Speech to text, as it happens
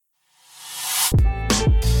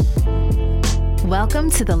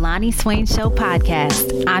Welcome to the Lonnie Swain Show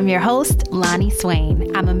podcast. I'm your host, Lonnie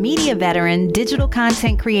Swain. I'm a media veteran, digital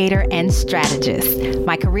content creator, and strategist.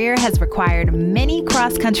 My career has required many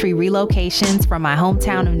cross-country relocations from my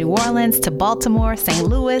hometown of New Orleans to Baltimore, St.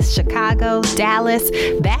 Louis, Chicago, Dallas,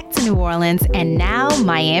 back to New Orleans, and now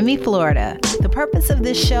Miami, Florida. The purpose of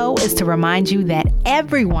this show is to remind you that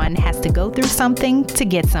everyone has to go through something to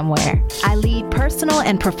get somewhere. I lead personal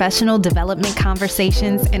and professional development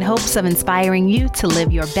conversations in hopes of inspiring you to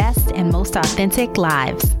live your best and most authentic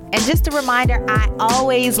lives. And just a reminder, I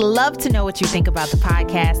always love to know what you think about the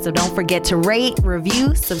podcast, so don't forget to rate,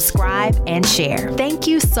 review, subscribe, and share. Thank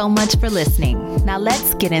you so much for listening. Now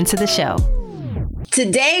let's get into the show.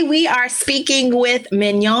 Today, we are speaking with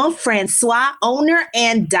Mignon, Francois, owner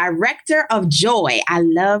and director of Joy. I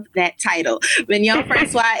love that title. Mignon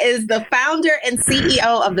Francois is the founder and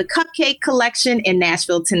CEO of the Cupcake Collection in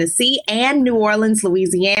Nashville, Tennessee, and New Orleans,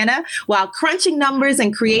 Louisiana. While crunching numbers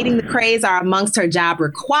and creating the craze are amongst her job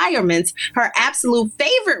requirements, her absolute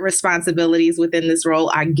favorite responsibilities within this role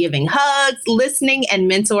are giving hugs, listening, and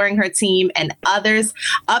mentoring her team and others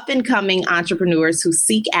up-and-coming entrepreneurs who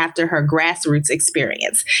seek after her grassroots experience.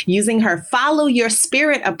 Using her follow your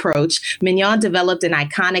spirit approach, Mignon developed an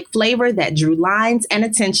iconic flavor that drew lines and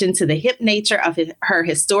attention to the hip nature of her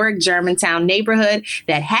historic Germantown neighborhood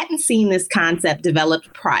that hadn't seen this concept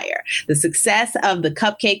developed prior. The success of the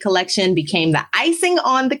Cupcake Collection became the icing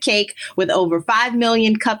on the cake, with over 5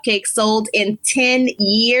 million cupcakes sold in 10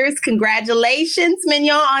 years. Congratulations,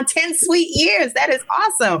 Mignon, on 10 sweet years. That is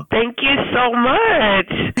awesome. Thank you so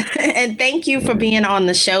much. And thank you for being on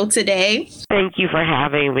the show today. Thank you for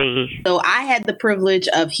having me. So I had the privilege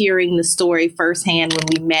of hearing the story firsthand when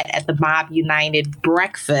we met at the Mob United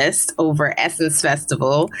breakfast over Essence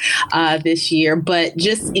Festival this year. But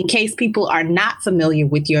just in case people are not familiar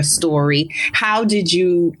with your story, how did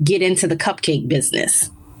you get into the cupcake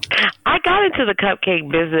business? I got into the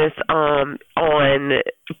cupcake business on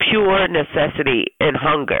pure necessity and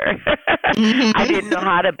hunger. I didn't know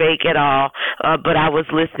how to bake at all, but I was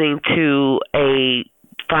listening to a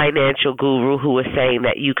financial guru who was saying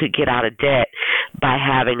that you could get out of debt by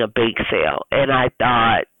having a bake sale. And I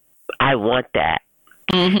thought, I want that.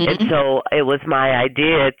 Mm-hmm. And so it was my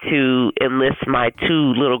idea to enlist my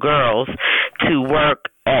 2 little girls to work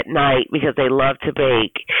at night because they love to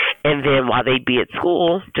bake. And then while they'd be at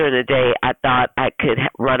school during the day, I thought I could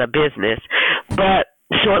run a business. But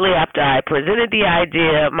shortly after I presented the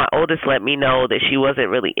idea, my oldest let me know that she wasn't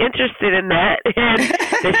really interested in that and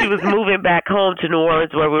that she was moving back home to New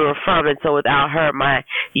Orleans where we were from. And so without her, my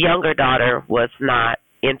younger daughter was not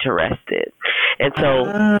interested. And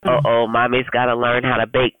so, mommy's got to learn how to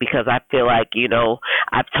bake because I feel like,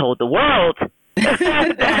 I've told the world that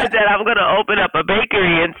I'm going to open up a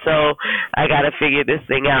bakery. And so I got to figure this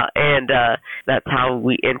thing out. And that's how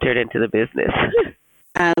we entered into the business.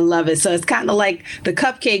 I love it. So it's kind of like the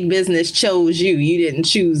cupcake business chose you. You didn't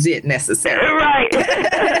choose it necessarily. Right.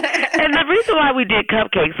 And the reason why we did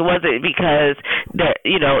cupcakes wasn't because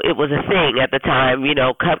it was a thing at the time.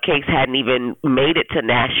 Cupcakes hadn't even made it to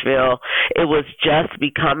Nashville. It was just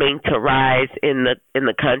becoming to rise in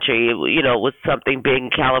the country. It was something big in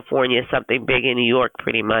California, something big in New York,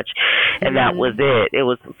 pretty much. And that was it. It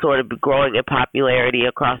was sort of growing in popularity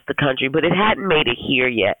across the country, but it hadn't made it here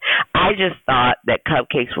yet. I just thought that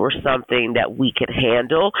cupcakes were something that we could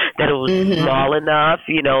handle, that it was small enough,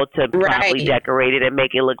 to properly decorate it and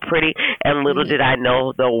make it look pretty. And little did I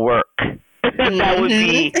know the work that would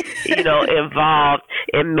be, involved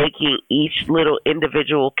in making each little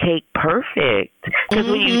individual cake perfect. Because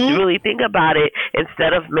when you really think about it,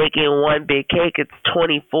 instead of making one big cake, it's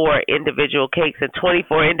 24 individual cakes and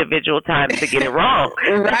 24 individual times to get it wrong.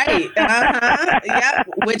 Right. Yep.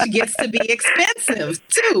 Which gets to be expensive,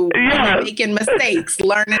 too. Yes. Making mistakes,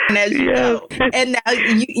 learning as you go. And now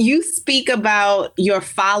you speak about your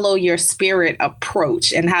follow your spirit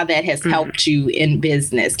approach and how that has helped you in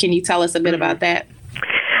business. Can you tell us a bit about that?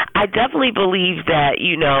 I definitely believe that,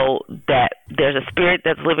 that there's a spirit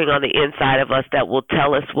that's living on the inside of us that will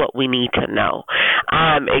tell us what we need to know.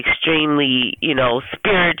 I'm extremely,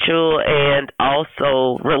 spiritual and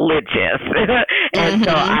also religious. And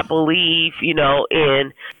so I believe,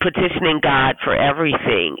 in petitioning God for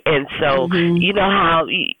everything. And so, you know how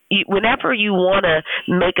whenever you want to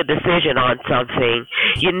make a decision on something,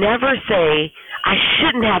 you never say, I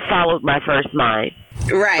shouldn't have followed my first mind.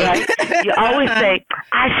 Right. You always say,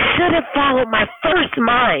 I should have followed my first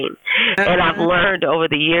mind. And I've learned over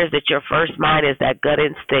the years that your first mind is that gut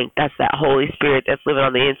instinct. That's that Holy Spirit that's living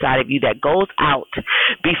on the inside of you that goes out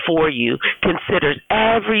before you, considers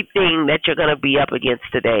everything that you're going to be up against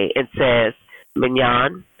today and says,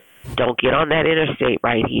 Mignon, don't get on that interstate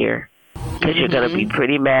right here, because you're going to be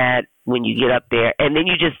pretty mad when you get up there. And then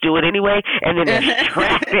you just do it anyway, and then there's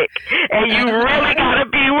traffic. And you really got to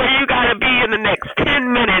be where you got to be in the next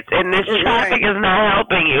 10 minutes, and this traffic is not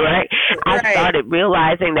helping you, right? I started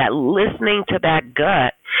realizing that listening to that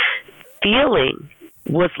gut feeling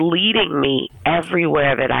was leading me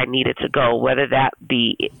everywhere that I needed to go, whether that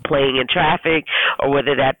be playing in traffic or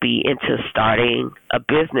whether that be into starting a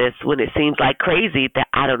business when it seems like crazy that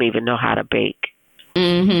I don't even know how to bake.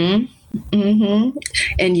 And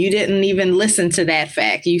you didn't even listen to that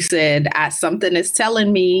fact. You said, something is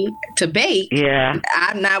telling me to bake. Yeah.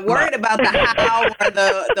 I'm not worried about the how or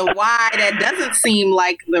the why. That doesn't seem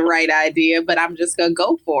like the right idea, but I'm just going to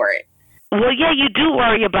go for it. Well, yeah, you do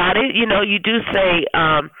worry about it. You know, you do say,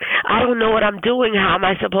 I don't know what I'm doing. How am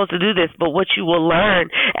I supposed to do this? But what you will learn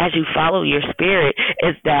as you follow your spirit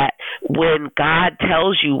is that when God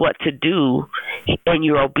tells you what to do and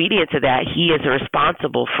you're obedient to that, he is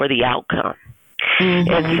responsible for the outcome.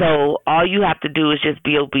 And so all you have to do is just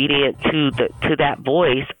be obedient to that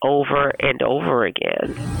voice over and over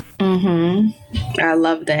again. I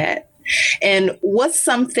love that. And what's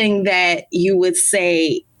something that you would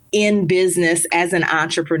say in business as an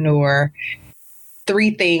entrepreneur,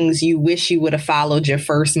 3 things you wish you would have followed your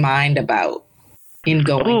first mind about in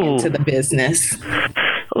going into the business?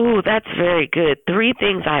 Oh, that's very good. 3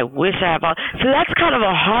 things I wish I have. So that's kind of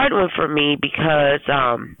a hard one for me because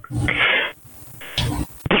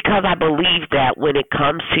I believe that when it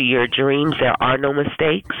comes to your dreams, there are no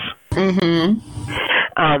mistakes.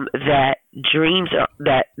 That dreams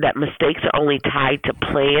that mistakes are only tied to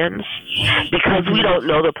plans, because we don't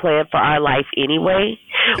know the plan for our life anyway.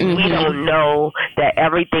 We don't know that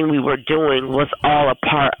everything we were doing was all a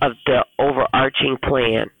part of the overarching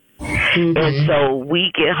plan. And so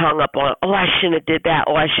we get hung up on, I shouldn't have did that,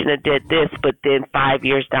 I shouldn't have did this. But then 5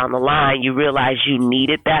 years down the line, you realize you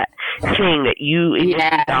needed that thing that you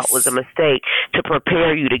thought was a mistake to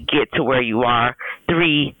prepare you to get to where you are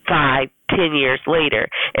 3, 5, 10 years later.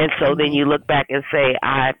 And so then you look back and say,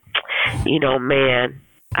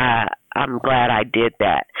 I'm glad I did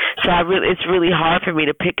that. So it's really hard for me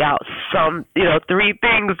to pick out some, 3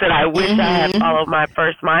 things that I wish I had followed my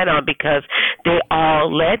first mind on, because they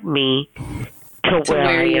all led me to where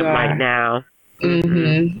I am right now.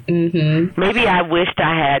 Maybe I wished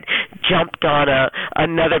I had jumped on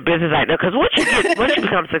another business idea, because once you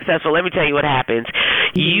become successful, let me tell you what happens.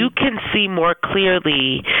 You can see more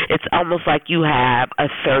clearly. It's almost like you have a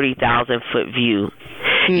 30,000-foot view.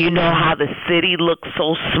 You know how the city looks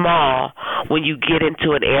so small when you get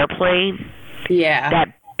into an airplane? Yeah.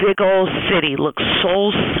 That big old city looks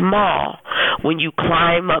so small when you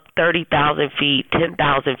climb up 30,000 feet,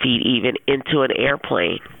 10,000 feet even, into an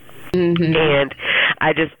airplane. And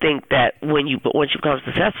I just think that once you become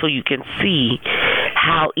successful, you can see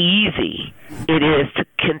how easy it is to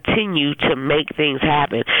continue to make things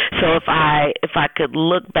happen. So if I could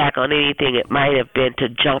look back on anything, it might have been to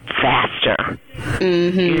jump faster,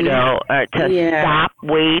 or to stop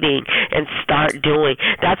waiting and start doing.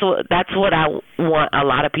 That's what I want a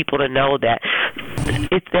lot of people to know, that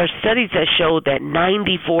there's studies that show that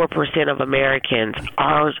 94% of Americans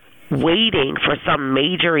are waiting for some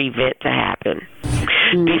major event to happen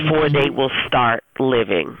before they will start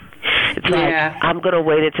living. It's like, I'm going to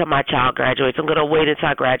wait until my child graduates. I'm going to wait until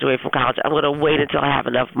I graduate from college. I'm going to wait until I have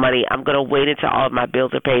enough money. I'm going to wait until all of my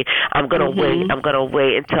bills are paid. I'm going to wait. I'm going to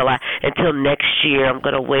wait until next year. I'm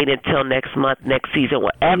going to wait until next month, next season,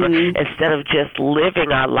 whatever, instead of just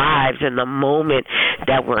living our lives in the moment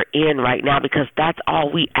that we're in right now, because that's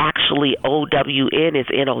all we actually OWN is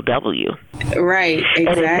NOW. Right, exactly.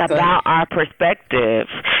 And it's about our perspective.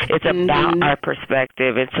 It's about our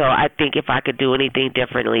perspective. And so I think if I could do anything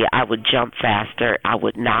differently, I would jump faster. I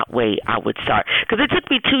would not wait. I would start. Because it took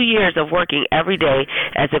me 2 years of working every day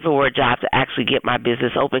as if it were a job to actually get my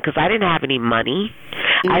business open, because I didn't have any money.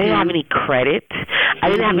 I didn't have any credit. I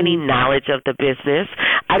didn't have any knowledge of the business.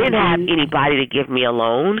 I didn't have anybody to give me a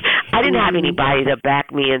loan. I didn't have anybody to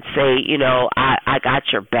back me and say, I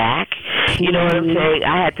got your back. You know what I'm saying?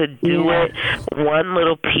 I had to do it one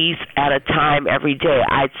little piece at a time every day.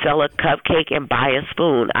 I'd sell a cupcake and buy a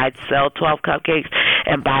spoon. I'd sell 12 cupcakes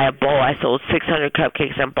and buy a bowl. I sold 600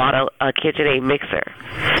 cupcakes and bought a KitchenAid mixer.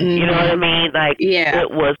 You know what I mean?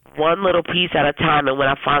 It was one little piece at a time. And when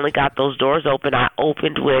I finally got those doors open, I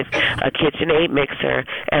opened with a KitchenAid mixer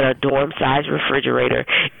and a dorm-sized refrigerator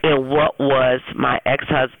in what was my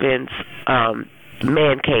ex-husband's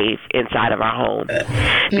man cave inside of our home,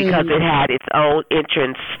 because it had its own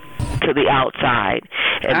entrance to the outside,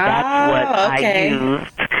 and that's what I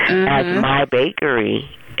used as my bakery.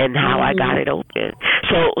 and how I got it open.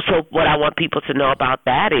 So what I want people to know about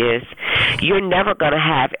that is you're never going to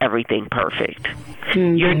have everything perfect.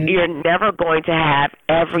 You're never going to have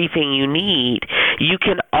everything you need. You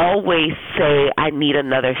can always say, I need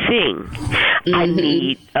another thing. I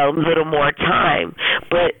need a little more time.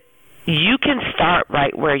 But you can start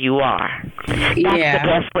right where you are. That's the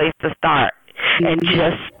best place to start. And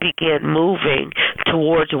just begin moving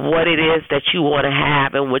towards what it is that you want to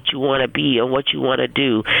have and what you want to be and what you want to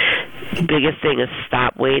do. Biggest thing is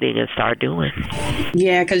stop waiting and start doing.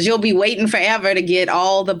 Yeah, because you'll be waiting forever to get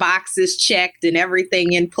all the boxes checked and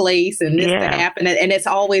everything in place and this to happen. And it's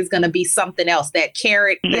always going to be something else. That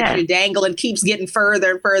carrot that you dangle and keeps getting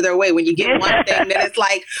further and further away. When you get one thing, then it's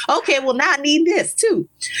like, okay, well, now I need this too.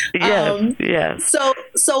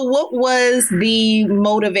 So what was the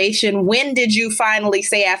motivation? When did you finally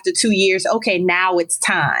say after 2 years, okay, now it's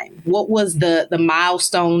time? What was the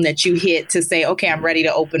milestone that you hit to say, okay, I'm ready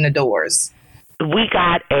to open the doors? We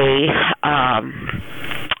got a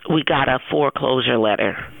foreclosure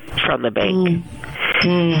letter from the bank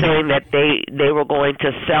saying that they were going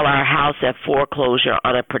to sell our house at foreclosure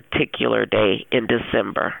on a particular day in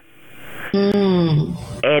December.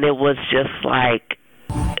 And it was just like,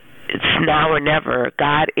 it's now or never.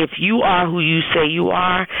 God, if you are who you say you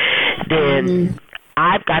are, then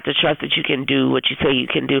I've got to trust that you can do what you say you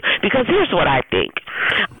can do. Because here's what I think.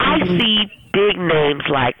 I see big names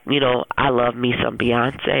like, I love me some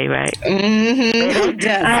Beyonce, right?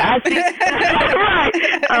 I see,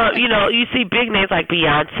 right. You see big names like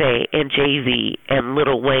Beyonce and Jay-Z and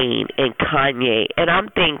Lil Wayne and Kanye. And I'm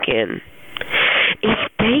thinking,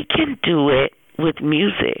 if they can do it with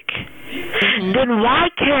music, then why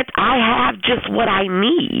can't I have just what I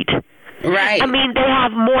need? Right. I mean, they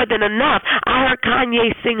have more than enough. I heard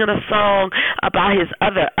Kanye singing a song about his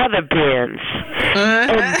other bands,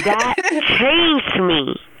 and that changed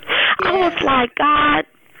me. I was like, God,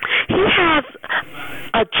 he has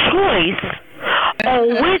a choice on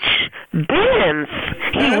which Benz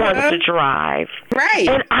he wants to drive. Right.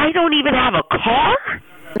 And I don't even have a car.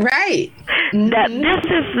 Right. That this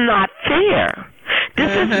is not fair.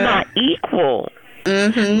 This is not equal.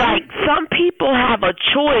 Like, some people have a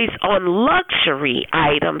choice on luxury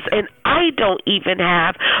items, and I don't even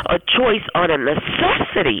have a choice on a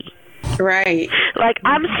necessity. Right. Like,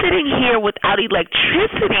 I'm sitting here without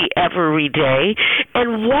electricity every day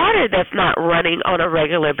and water that's not running on a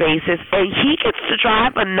regular basis, and he gets to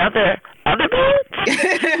drive other bands?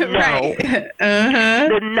 No. Right.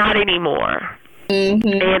 Then not anymore.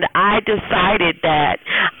 And I decided that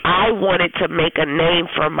I wanted to make a name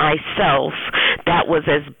for myself that was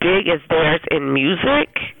as big as theirs in music,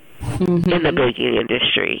 in the baking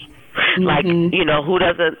industry. Like, who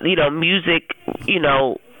doesn't, music,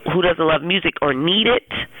 who doesn't love music or need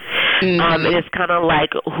it? And it's kind of like,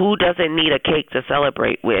 who doesn't need a cake to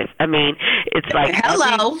celebrate with? I mean, it's like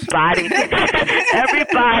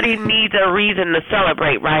everybody needs a reason to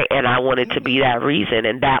celebrate, right? And I wanted to be that reason,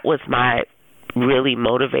 and that was my really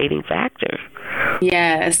motivating factor.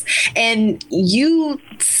 Yes. And you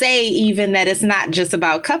say even that it's not just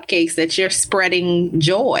about cupcakes, that you're spreading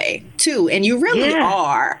joy too. And you really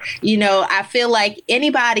are. I feel like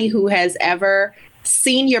anybody who has ever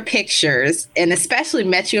seen your pictures and especially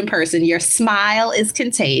met you in person, your smile is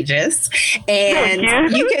contagious, and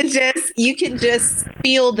you can just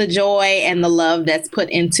feel the joy and the love that's put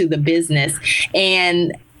into the business.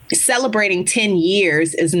 And celebrating 10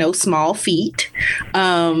 years is no small feat.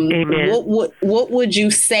 What would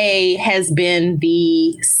you say has been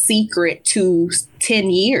the secret to 10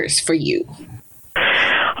 years for you?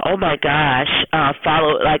 Oh my gosh!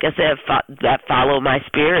 Like I said, follow my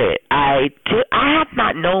spirit. I have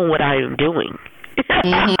not known what I am doing. You know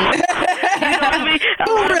what I mean?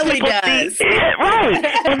 Who really does? Right.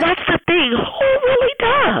 And that's the thing. Who really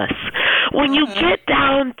does? When you get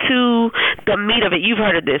down to the meat of it, you've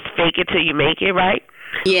heard of this, fake it till you make it, right?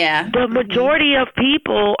 Yeah. The majority of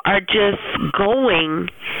people are just going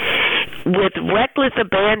with reckless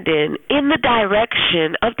abandon in the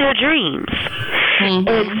direction of their dreams. And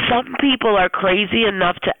some people are crazy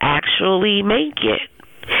enough to actually make it.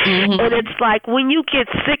 And it's like, when you get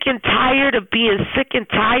sick and tired of being sick and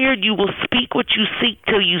tired, you will speak what you seek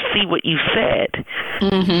till you see what you said.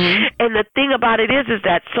 And the thing about it is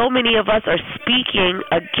that so many of us are speaking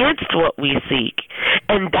against what we seek,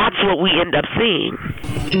 and that's what we end up seeing.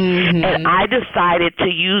 And I decided to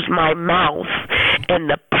use my mouth and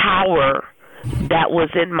the power that was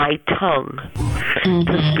in my tongue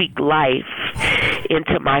to speak life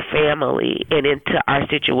into my family and into our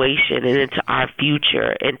situation and into our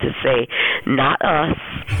future, and to say, not us,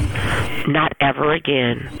 not ever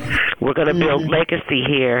again. We're going to build legacy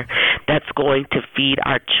here that's going to feed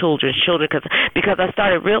our children's children, because I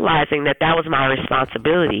started realizing that was my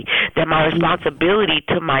responsibility, that my responsibility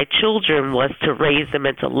to my children was to raise them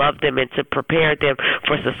and to love them and to prepare them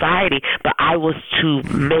for society, but I was to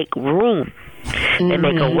make room and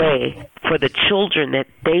make a way for the children that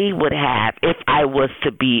they would have if I was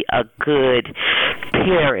to be a good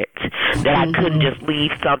parent, that I couldn't just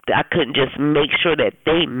leave something. I couldn't just make sure that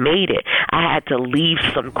they made it. I had to leave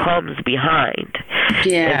some crumbs behind.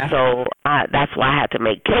 Yeah. And so that's why I had to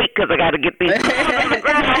make cake, because I got to get these crumbs on the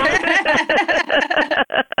ground.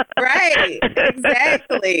 Right.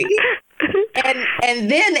 Exactly.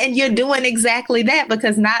 And you're doing exactly that,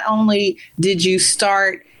 because not only did you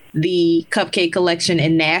start the cupcake collection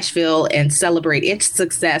in Nashville and celebrate its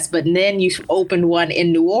success, but then you opened one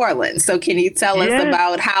in New Orleans. So can you tell us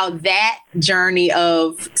about how that journey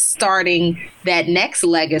of starting that next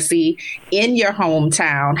legacy in your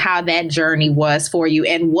hometown, how that journey was for you?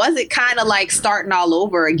 And was it kind of like starting all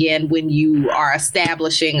over again when you are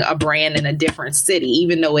establishing a brand in a different city,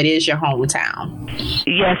 even though it is your hometown?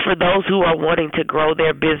 Yes, for those who are wanting to grow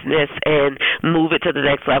their business and move it to the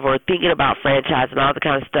next level, or thinking about franchise and all the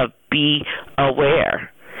kind of stuff, be aware.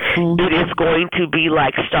 It is going to be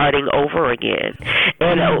like starting over again.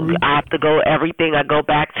 And I have to I go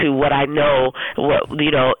back to what I know,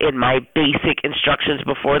 in my basic instructions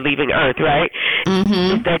before leaving earth, right?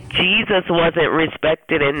 Is that Jesus wasn't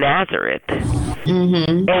respected in Nazareth.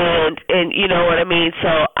 And you know what I mean?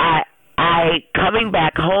 So I coming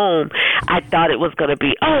back home, I thought it was going to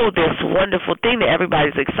be, this wonderful thing that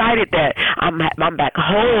everybody's excited that I'm back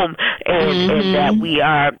home, and that we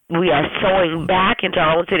are sewing back into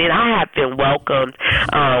our own city. And I have been welcomed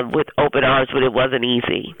with open arms, but it wasn't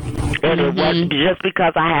easy. And it wasn't just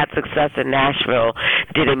because I had success in Nashville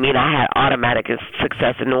didn't mean I had automatic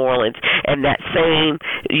success in New Orleans. And that same,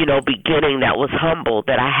 beginning that was humble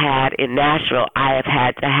that I had in Nashville, I have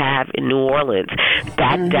had to have in New Orleans.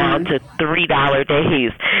 Back down to $3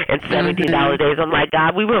 days and $17 days. I'm like,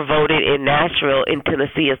 God, we were voted in Nashville, in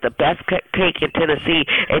Tennessee, as the best cake in Tennessee,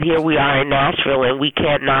 and here we are in Nashville, and we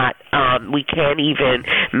can't even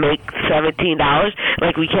make $17.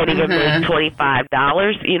 Like, we can't even make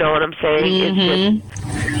 $25. You know what I'm saying?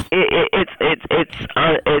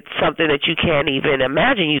 It's something that you can't even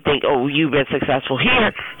imagine. You think, you've been successful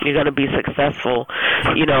here, you're going to be successful,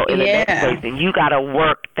 in the next place, and you got to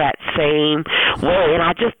work that same way. And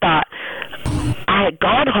I just thought, I had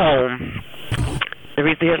gone home. The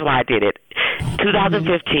reason, here's why I did it.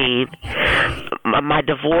 2015, my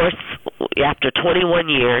divorce after 21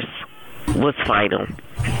 years was final.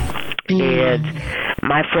 And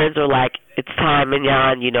my friends were like, it's time,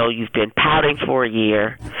 Mignon, you've been pouting for a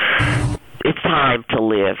year. It's time to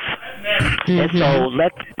live. And so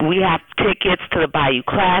we have tickets to the Bayou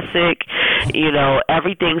Classic.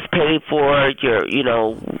 Everything's paid for.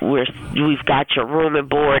 We've got your room and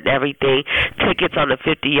board and everything. Tickets on the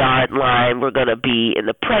 50-yard line. We're going to be in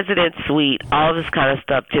the President's Suite. All this kind of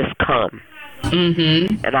stuff. Just come.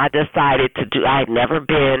 And I decided to do. I had never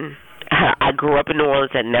been. I grew up in New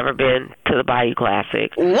Orleans, had never been to the Bayou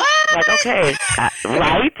Classic. What? Like, okay,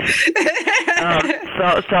 right?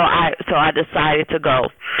 So I decided to go,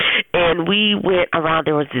 and we went around.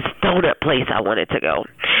 There was this donut place I wanted to go,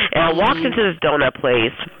 and I walked into this donut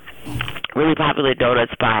place, really popular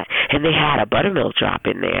donut spot, and they had a buttermilk drop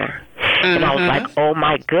in there, and I was like, oh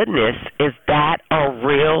my goodness, is that a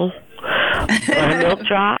real buttermilk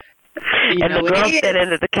drop? And the girl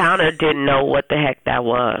standing at the counter didn't know what the heck that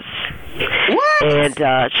was. What? And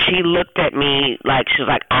she looked at me like, she was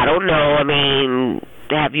like, I don't know. I mean,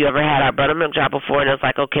 have you ever had our buttermilk drop before? And I was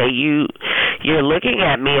like, okay, you're looking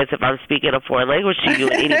at me as if I'm speaking a foreign language to you,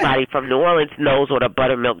 and anybody from New Orleans knows what a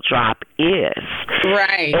buttermilk drop is.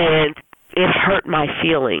 Right. And it hurt my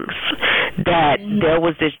feelings that there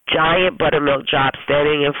was this giant buttermilk drop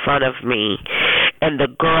standing in front of me, and the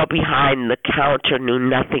girl behind the counter knew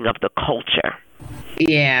nothing of the culture.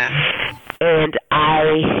 Yeah. And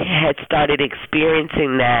I had started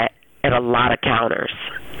experiencing that at a lot of counters.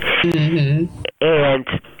 And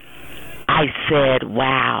I said,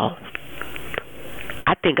 wow,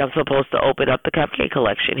 I think I'm supposed to open up the cupcake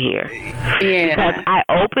collection here. Yeah. Because I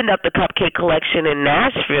opened up the cupcake collection in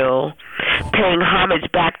Nashville, paying homage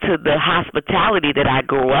back to the hospitality that I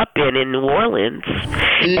grew up in New Orleans,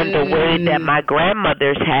 and the way that my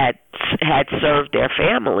grandmothers had served their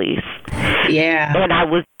families. Yeah. And I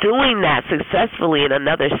was doing that successfully in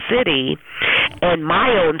another city, And my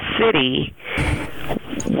own city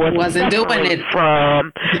wasn't doing it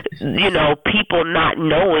from, people not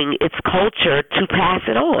knowing its culture to pass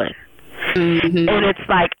it on. Mm-hmm. And it's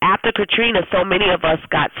like after Katrina, so many of us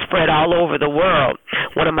got spread all over the world.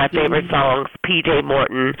 One of my favorite songs, P.J.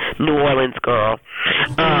 Morton, New Orleans Girl.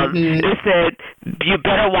 It said, you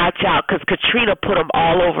better watch out because Katrina put them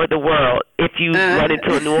all over the world if you run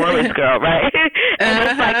into a New Orleans girl, right? And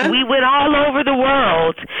it's like we went all over the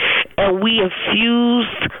world and we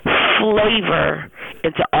infused flavor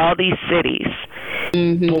into all these cities.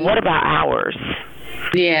 Mm-hmm. But what about ours?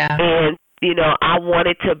 Yeah. And I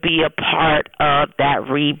wanted to be a part of that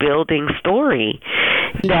rebuilding story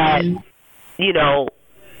that,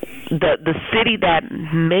 the city that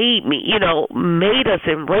made me, made us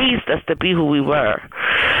and raised us to be who we were.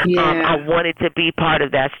 Yeah. I wanted to be part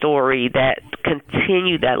of that story that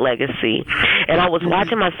continued that legacy. And I was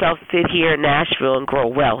watching myself sit here in Nashville and grow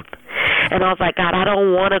wealth. And I was like, God, I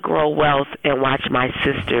don't want to grow wealth and watch my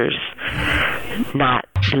sisters not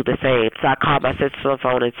do the same. So I called my sister on the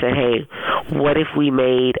phone and said, hey, what if we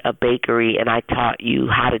made a bakery and I taught you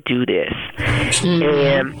how to do this?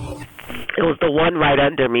 And it was the one right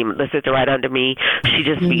under me, the sister right under me. She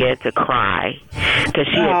just began to cry because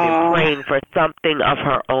she had been praying for something of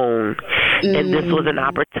her own. And this was an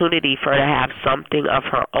opportunity for her to have something of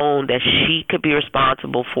her own that she could be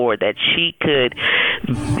responsible for, that she could,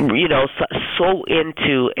 so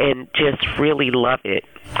into and just really love it.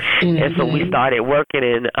 And so we started working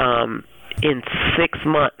in 6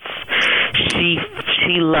 months. She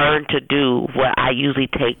learned to do what I usually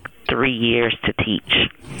take 3 years to teach.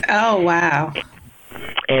 Oh, wow.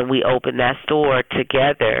 And we opened that store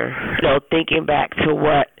together. Thinking back to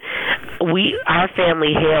what our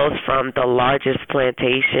family hails from the largest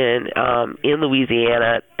plantation in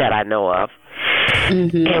Louisiana that I know of.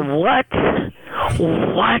 Mm-hmm. And what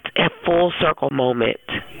a full circle moment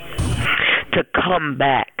to come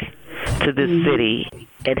back to this city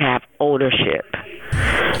and have ownership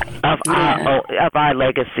of our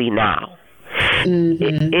legacy now.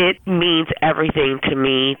 Mm-hmm. It means everything to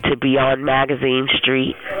me to be on Magazine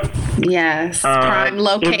Street. Yes, prime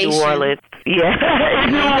location. In New Orleans. Yeah,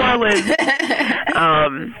 in New Orleans.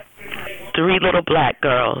 3 little black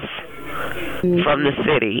girls from the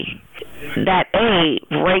city. That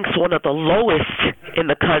ranks one of the lowest in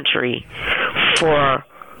the country for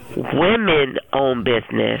women-owned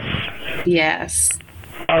business. Yes.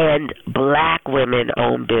 And black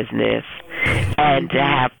women-owned business. And to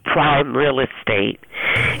have prime real estate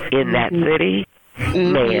in that city,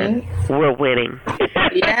 man, we're winning.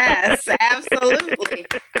 Yes, absolutely.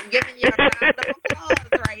 I'm giving you a round of applause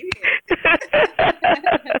right here.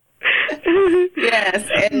 Yes,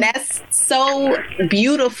 and that's so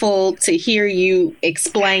beautiful to hear you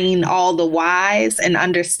explain all the whys and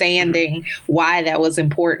understanding why that was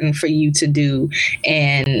important for you to do.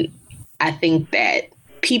 And I think that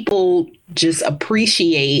people just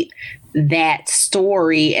appreciate that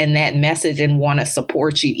story and that message and want to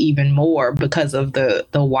support you even more because of the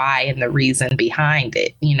why and the reason behind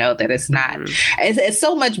it. That it's not, it's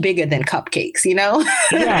so much bigger than cupcakes,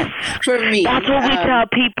 Yes. For me. That's what we tell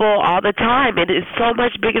people all the time. It is so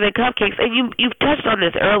much bigger than cupcakes. And you've touched on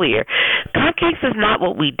this earlier. Cupcakes is not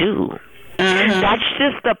what we do. That's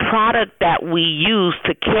just the product that we use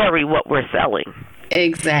to carry what we're selling.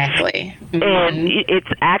 Exactly. And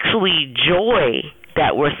it's actually joy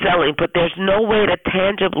that we're selling, but there's no way to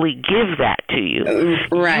tangibly give that to you.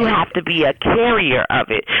 Right. You have to be a carrier of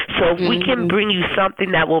it. So if we can bring you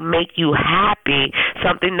something that will make you happy,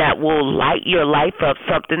 something that will light your life up,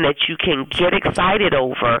 something that you can get excited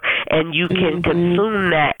over, and you can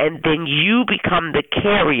consume that, and then you become the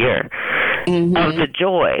carrier of the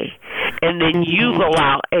joy. And then you go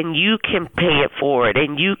out and you can pay it forward,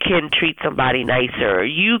 and you can treat somebody nicer, or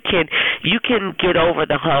you can get over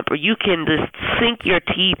the hump, or you can just sink your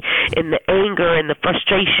teeth in the anger and the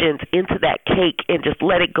frustrations into that cake and just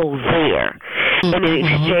let it go there. And in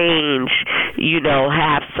exchange,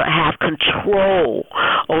 have control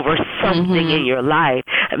over something in your life.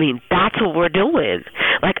 I mean, that's what we're doing.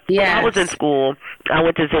 Like, when I was in school, I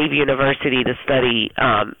went to Xavier University to study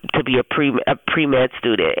to be a pre-med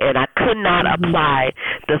student, and I could not apply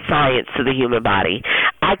the science to the human body.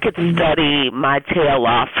 I could study my tail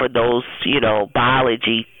off for those,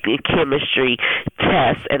 biology, chemistry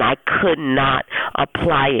tests, and I could not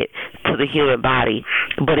apply it to the human body.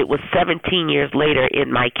 But it was 17 years later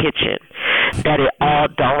in my kitchen that it all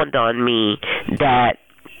dawned on me that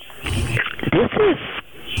this is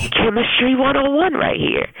chemistry 101 right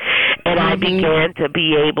here. And I began to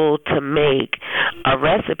be able to make a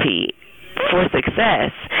recipe for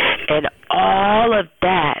success. And all of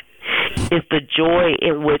that is the joy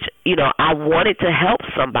in which, I wanted to help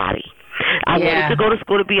somebody. I wanted to go to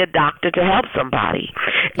school to be a doctor to help somebody.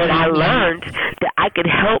 And I learned that I could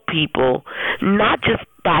help people not just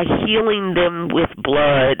by healing them with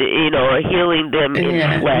blood, or healing them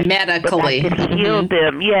in flesh. Medically. But I could heal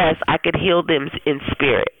them. Yes, I could heal them in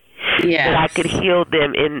spirit. Yeah. That I could heal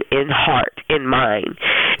them in heart, in mind.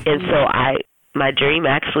 And so my dream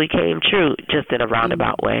actually came true, just in a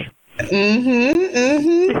roundabout way. And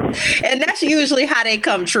that's usually how they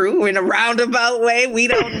come true, in a roundabout way. We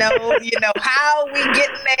don't know, how we get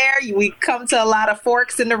there. We come to a lot of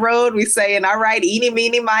forks in the road. We saying, all right, eeny,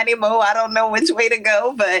 meeny, miny, mo. I don't know which way to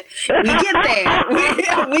go, but we get there.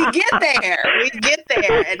 We get there. We get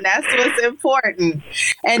there. And that's what's important.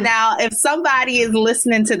 And now if somebody is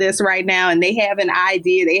listening to this right now and they have an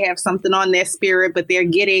idea, they have something on their spirit, but they're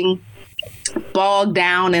getting bogged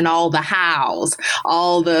down in all the hows,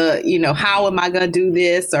 all the, how am I going to do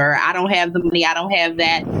this? Or I don't have the money, I don't have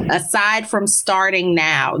that. Aside from starting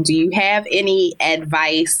now, do you have any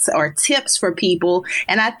advice or tips for people?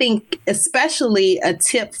 And I think especially a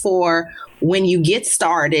tip for when you get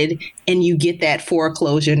started and you get that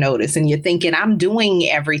foreclosure notice and you're thinking, I'm doing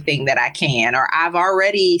everything that I can, or I've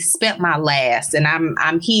already spent my last and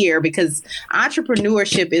I'm here, because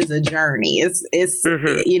entrepreneurship is a journey. It's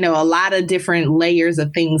a lot of different layers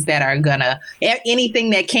of things that are anything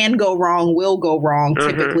that can go wrong will go wrong,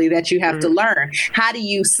 typically, that you have to learn. How do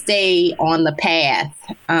you stay on the path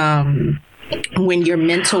when you're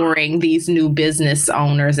mentoring these new business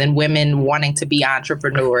owners and women wanting to be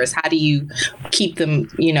entrepreneurs? How do you keep them,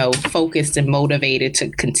 focused and motivated to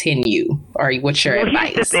continue? Or what's your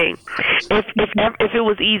advice? Here's the thing. If it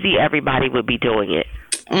was easy, everybody would be doing it.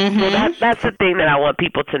 So that's the thing that I want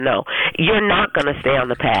people to know. You're not going to stay on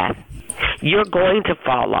the path. You're going to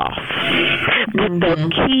fall off. But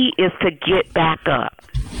the key is to get back up.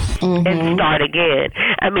 And start again.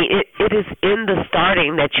 I mean, it is in the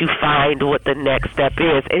starting that you find what the next step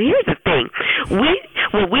is. And here's the thing.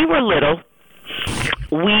 When we were little,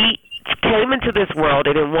 we came into this world,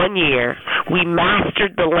 and in 1 year, we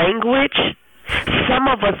mastered the language. Some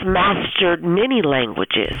of us mastered many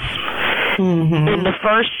languages. In the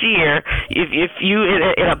first year, if you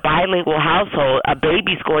in a bilingual household, a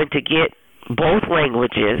baby's going to get both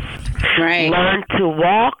languages, learn to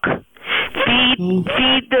walk,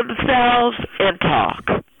 feed themselves, and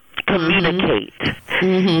talk, communicate.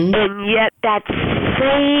 And yet that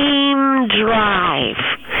same drive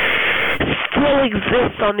still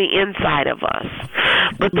exists on the inside of us.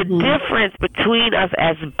 But the difference between us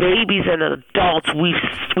as babies and adults,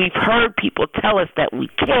 we've heard people tell us that we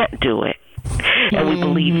can't do it, and we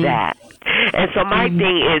believe that. And so my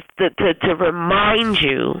thing is to remind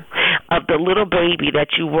you of the little baby that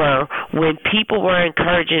you were when people were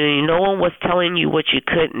encouraging you. No one was telling you what you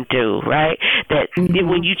couldn't do, right? That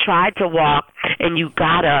when you tried to walk and you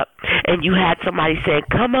got up and you had somebody saying,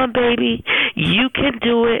 come on, baby, you can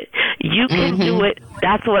do it. You can do it.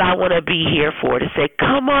 That's what I want to be here for, to say,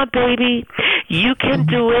 come on, baby, you can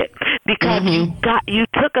do it, because you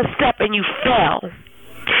took a step and you fell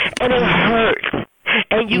and it hurt.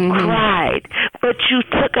 And you cried, but you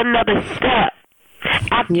took another step.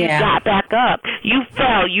 After you got back up, you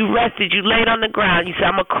fell, you rested, you laid on the ground. You said,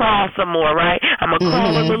 I'm going to crawl some more, right? I'm going to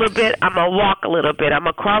crawl a little bit. I'm going to walk a little bit. I'm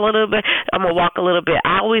going to crawl a little bit. I'm going to walk a little bit.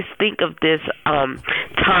 I always think of this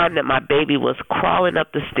time that my baby was crawling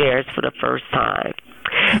up the stairs for the first time.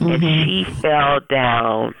 And she fell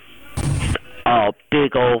down a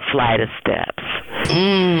big old flight of steps.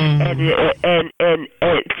 And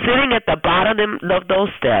sitting at the bottom of those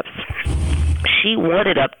steps, she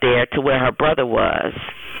wanted up there to where her brother was.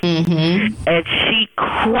 And she,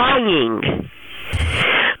 crying,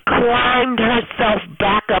 climbed herself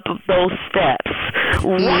back up of those steps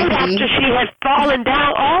right after she had fallen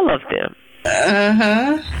down all of them.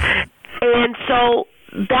 And so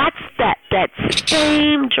that's that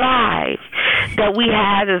same drive that we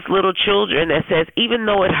have as little children that says, even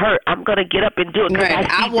though it hurt, I'm going to get up and do it. Right.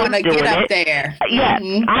 I want to get up there. Yeah,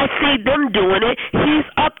 I see them doing it. He's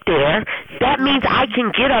up there. That means I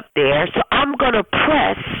can get up there. So I'm going to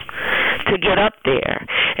press to get up there.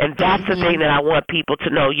 And that's the thing that I want people to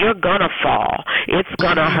know. You're going to fall. It's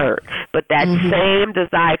going to hurt. But that same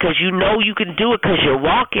desire, because you know you can do it because you're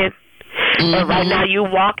walking. And right now you're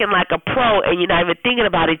walking like a pro, and you're not even thinking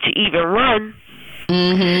about it. You even run.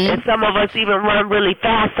 And some of us even run really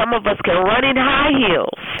fast. Some of us can run in high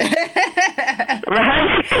heels.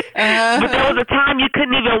 Right? But there was a time you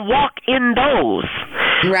couldn't even walk in those.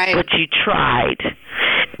 Right. But you tried.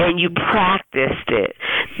 and you practiced it,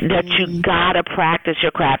 that you gotta practice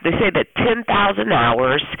your craft. They say that 10,000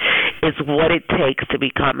 hours is what it takes to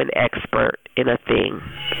become an expert in a thing.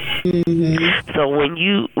 So when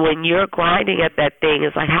you're grinding at that thing,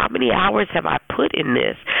 it's like, how many hours have I put in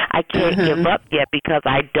this? I can't give up yet because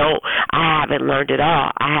I haven't learned it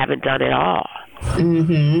all. I haven't done it all.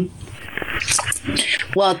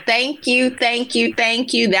 Well, thank you.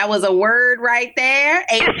 That was a word right there.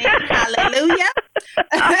 Amen. Hallelujah.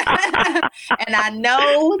 And I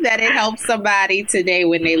know that it helps somebody today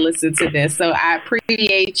when they listen to this. So I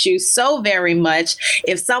appreciate you so very much.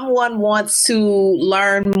 If someone wants to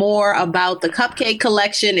learn more about the cupcake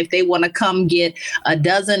collection, if they want to come get a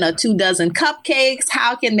dozen or 2 dozen cupcakes,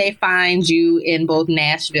 how can they find you in both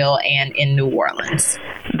Nashville and in New Orleans?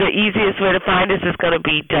 The easiest way to find us is going to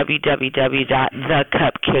be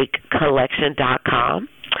www.thecupcakecollection.com.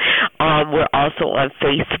 We're also on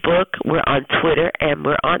Facebook, we're on Twitter, and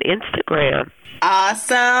we're on Instagram.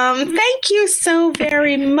 Awesome. Thank you so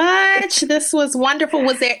very much. This was wonderful.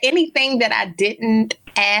 Was there anything that I didn't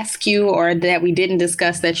ask you or that we didn't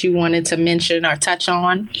discuss that you wanted to mention or touch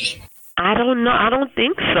on? I don't know. I don't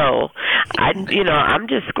think so. I'm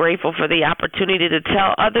just grateful for the opportunity to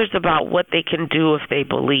tell others about what they can do if they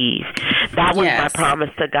believe. That was my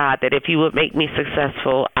promise to God, that if He would make me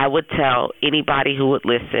successful, I would tell anybody who would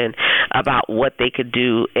listen about what they could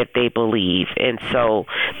do if they believe. And so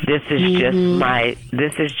this is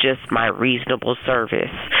just my reasonable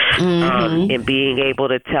service in being able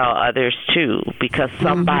to tell others too, because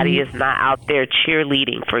somebody is not out there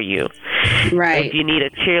cheerleading for you. Right. If you need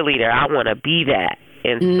a cheerleader, I want to be that.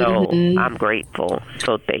 And so I'm grateful.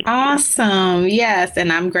 So thank you. Awesome. Yes.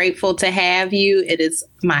 And I'm grateful to have you. It is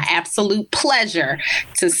my absolute pleasure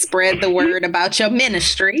to spread the word about your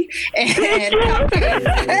ministry. And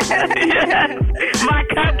my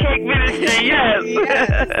cupcake ministry,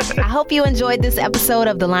 yes. I hope you enjoyed this episode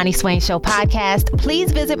of the Lonnie Swain Show podcast.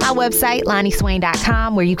 Please visit my website,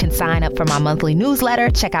 LonnieSwain.com, where you can sign up for my monthly newsletter,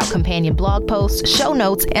 check out companion blog posts, show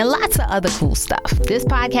notes, and lots of other cool stuff. This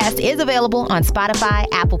podcast is available on Spotify,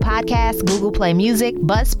 Apple Podcasts, Google Play Music,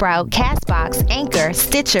 Buzzsprout, Castbox, Anchor,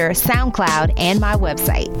 Stitcher, SoundCloud, and my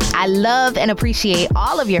website. I love and appreciate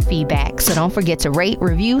all of your feedback, so don't forget to rate,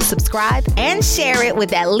 review, subscribe, and share it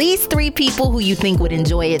with at least 3 people who you think would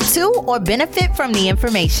enjoy it too or benefit from the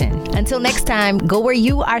information. Until next time, go where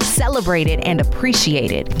you are celebrated and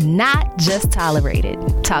appreciated, not just tolerated.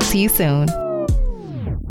 Talk to you soon.